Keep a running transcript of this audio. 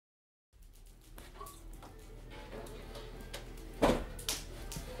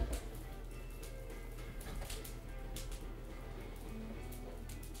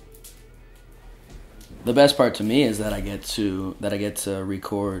the best part to me is that I get to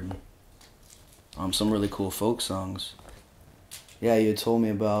record some really cool folk songs. Yeah, you had told me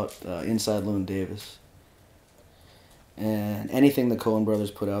about Inside Llewyn Davis. And anything the Coen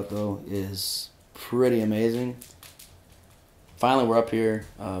brothers put out, though, is pretty amazing. Finally, we're up here,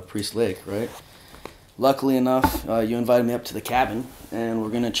 Priest Lake, right? Luckily enough, you invited me up to the cabin, and we're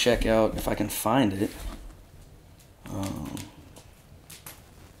going to check out, if I can find it.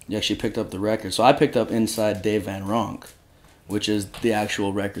 You actually picked up the record. So I picked up Inside Dave Van Ronk, which is the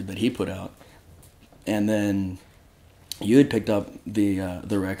actual record that he put out. And then you had picked up the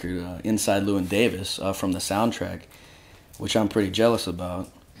record Inside Llewyn Davis from the soundtrack, which I'm pretty jealous about.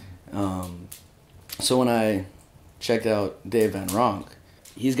 So when I checked out Dave Van Ronk,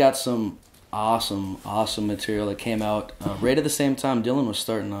 he's got some awesome material that came out right at the same time Dylan was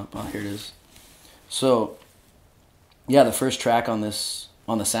starting up. Oh, here it is. So, yeah, the first track on the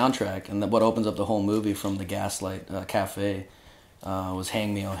soundtrack, and what opens up the whole movie from the Gaslight Cafe, was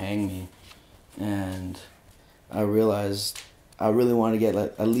Hang Me, Oh Hang Me. And I realized I really wanted to get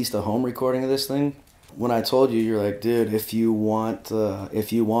at least a home recording of this thing. When I told you, you're like, dude, if you want,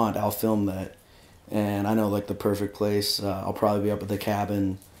 I'll film that. And I know, like, the perfect place. I'll probably be up at the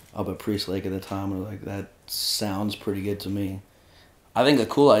cabin up at Priest Lake at the time. And like, that sounds pretty good to me. I think a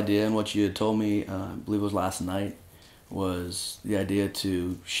cool idea, and what you had told me, I believe it was last night, was the idea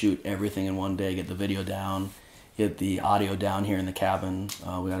to shoot everything in one day, get the video down, get the audio down here in the cabin.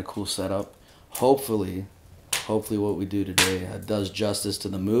 We got a cool setup. Hopefully what we do today does justice to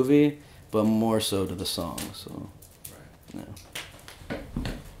the movie, but more so to the song. So, yeah.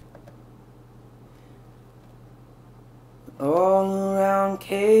 All around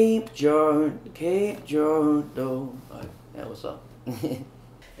Cape Jordan, oh. Yeah, what's up?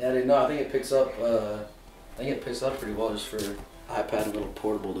 Yeah, dude, no, I think it picks up pretty well just for iPad and little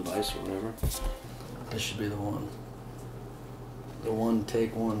portable device or whatever. This should be the one. The one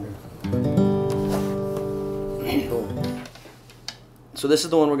take wonder. Cool. So this is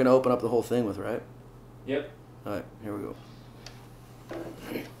the one we're gonna open up the whole thing with, right? Yep. Alright, here we go.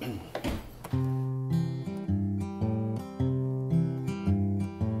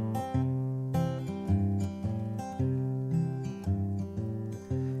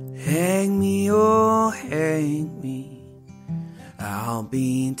 Hang me, oh hang me, I'll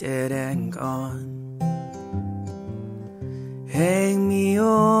be dead and gone. Hang me,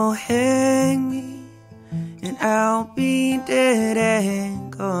 oh hang me, and I'll be dead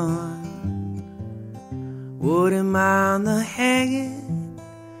and gone. Wouldn't mind the hanging,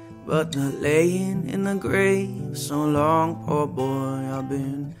 but the laying in the grave so long, poor boy, I've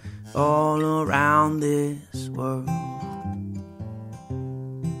been all around this world.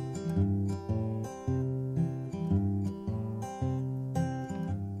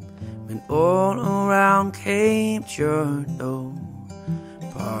 All around Cape Jordan,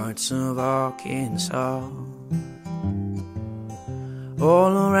 parts of Arkansas.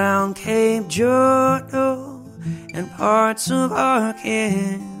 All around Cape Jordan and parts of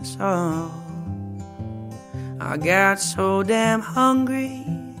Arkansas. I got so damn hungry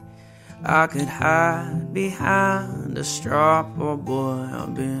I could hide behind a straw. Poor boy,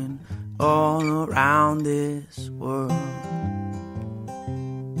 I've been all around this world.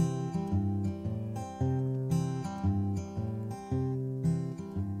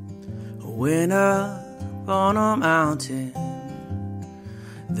 Went up on a mountain,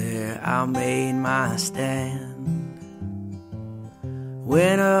 there I made my stand.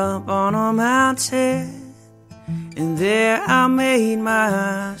 Went up on a mountain, and there I made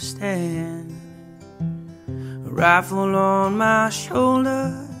my stand. A rifle on my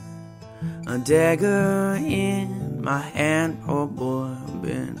shoulder, a dagger in my hand. Poor boy, I've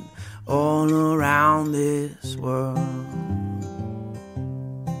been all around this world.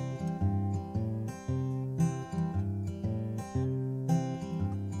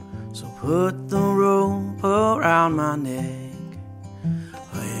 Put the rope around my neck,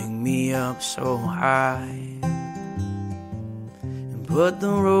 hang me up so high. And put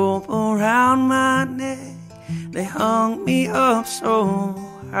the rope around my neck, they hung me up so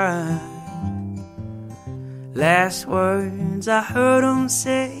high. Last words I heard them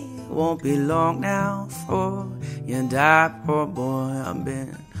say, won't be long now before you die. Poor boy, I've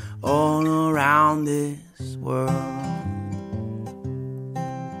been all around this world.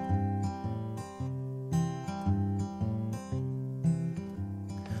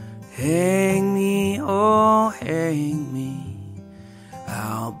 Hang me, oh hang me,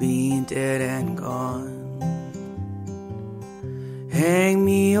 I'll be dead and gone. Hang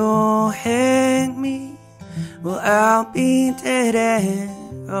me, oh hang me, well I'll be dead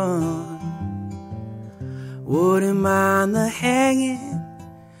and gone. Wouldn't mind the hanging,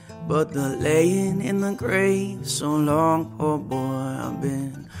 but the laying in the grave so long, poor boy. I've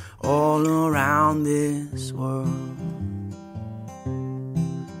been all around this world.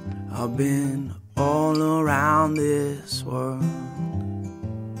 I've been all around this world.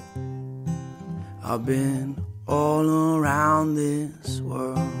 I've been all around this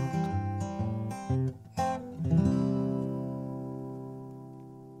world.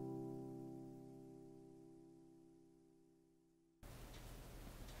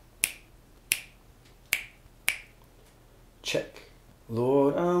 Check.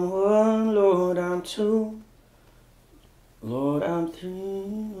 Lord, I'm one, Lord, I'm two, Lord, I'm three,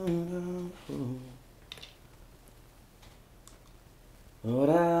 Lord, I'm four. Lord,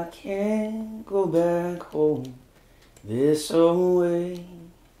 I can't go back home this way.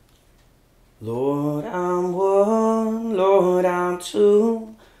 Lord, I'm one, Lord, I'm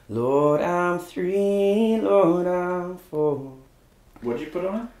two, Lord, I'm three, Lord, I'm four. What'd you put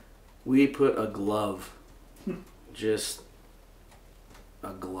on it? We put a glove. Just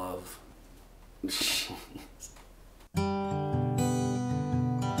a glove.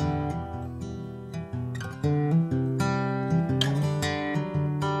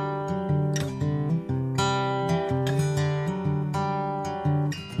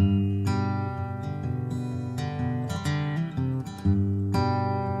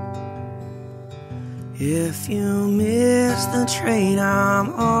 If you miss the train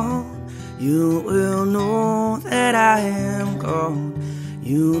I'm on, you will know that I am gone.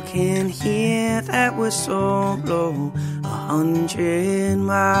 You can hear that whistle blow 100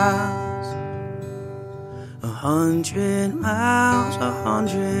 miles, 100 miles,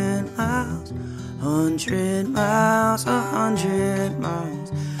 100 miles, 100 miles, 100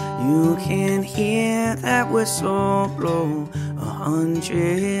 miles. You can hear that whistle blow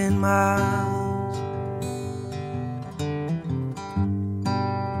 100 miles.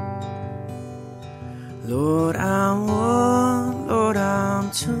 Lord, I'm one, Lord, I'm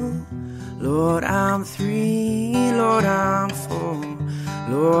two, Lord, I'm three, Lord, I'm four,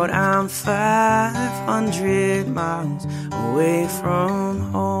 Lord, I'm 500 miles away from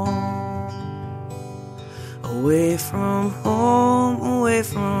home, away from home, away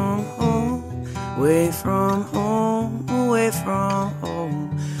from home, away from home, away from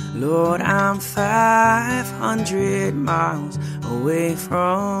home. Lord, I'm 500 miles away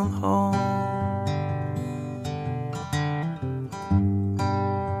from home.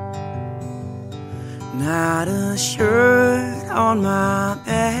 Not a shirt on my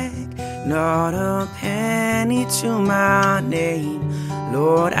back, not a penny to my name.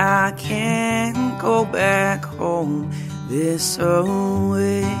 Lord, I can't go back home this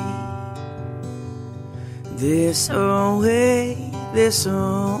away, this away, this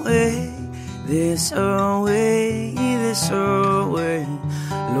away, this away, this away.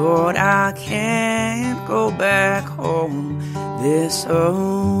 Lord, I can't go back home this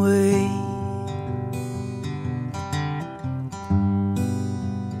away.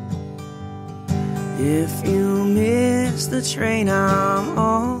 If you miss the train I'm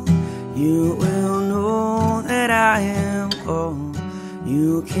on, you will know that I am gone.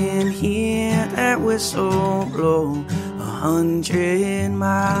 You can hear that whistle blow 100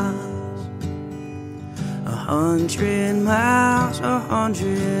 miles, 100 miles,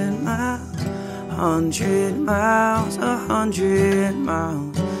 100 miles, 100 miles, 100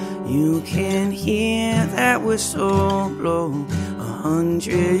 miles. You can hear that whistle blow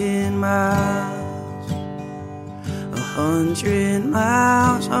 100 miles. 100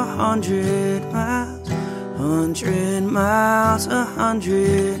 miles, 100 miles, 100 miles,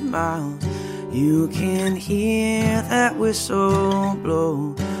 100 miles. You can hear that whistle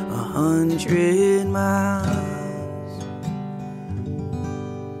blow 100 miles.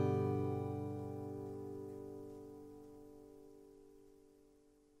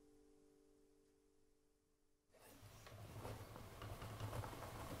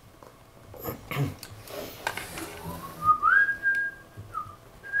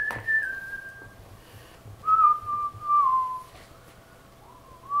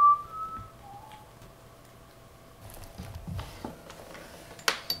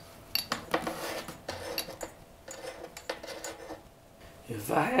 If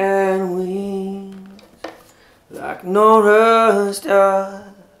I had wings like Nora's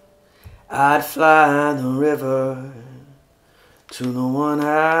dove, I'd fly the river to the one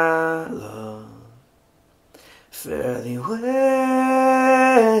I love. Fare thee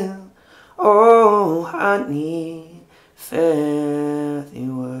well, oh honey, fare thee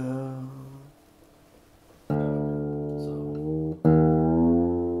well.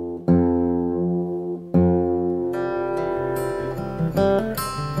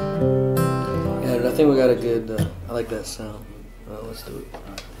 Yeah, I think we got a good, I like that sound. Let's do it.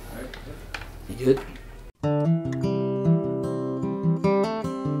 You good?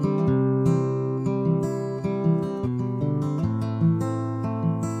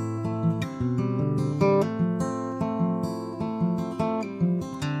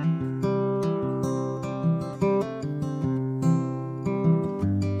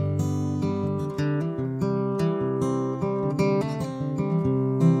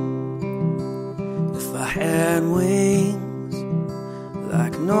 If I had wings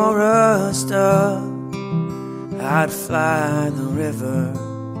like Nora Star, I'd fly the river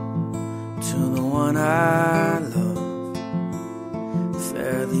to the one I love.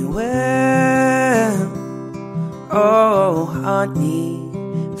 Fare thee well, oh honey,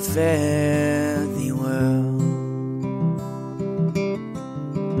 fare thee well.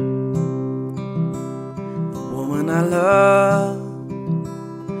 The woman I love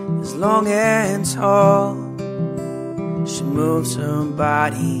is long and tall. She moves her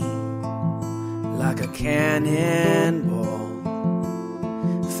body like a cannonball.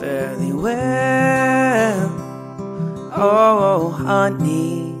 Fare thee well, oh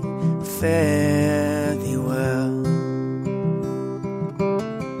honey, fare thee well.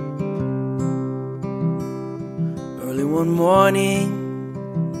 Early one morning,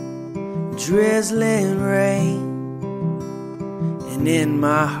 drizzling rain, and in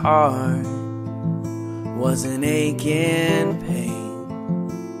my heart was an aching pain.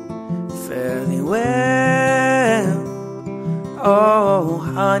 Fare thee well, oh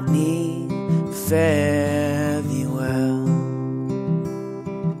honey, fare thee well.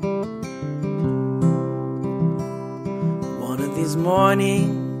 One of these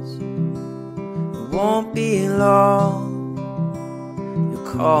mornings, it won't be long, you'll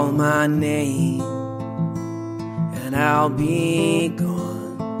call my name and I'll be gone.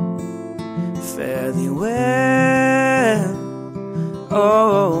 Fare thee well,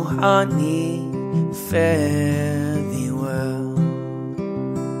 oh honey, fare thee well.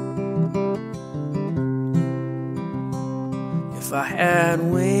 If I had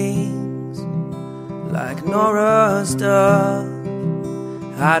wings like Nora's dove,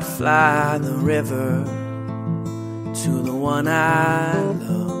 I'd fly the river to the one I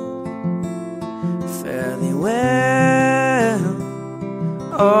love. Fare thee well,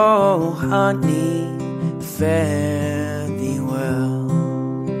 oh honey, fare thee well.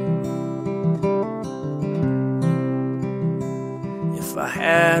 If I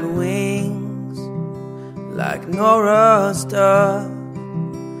had wings like Nora's dove,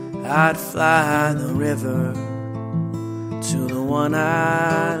 I'd fly the river to the one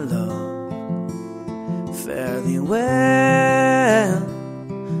I love. Fare thee well,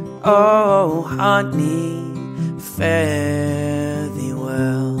 oh honey, fare thee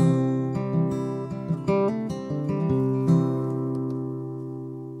well.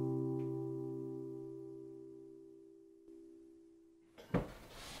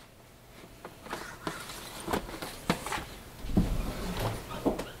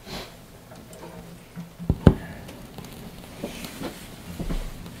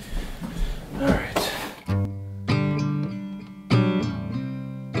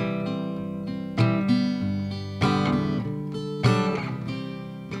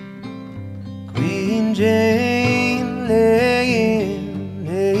 Queen Jane lay in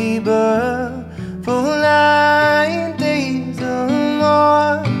labor for 9 days or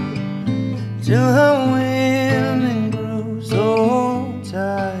more, till her women grew so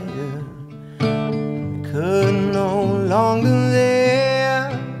tired could no longer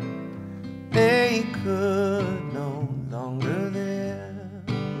live. They could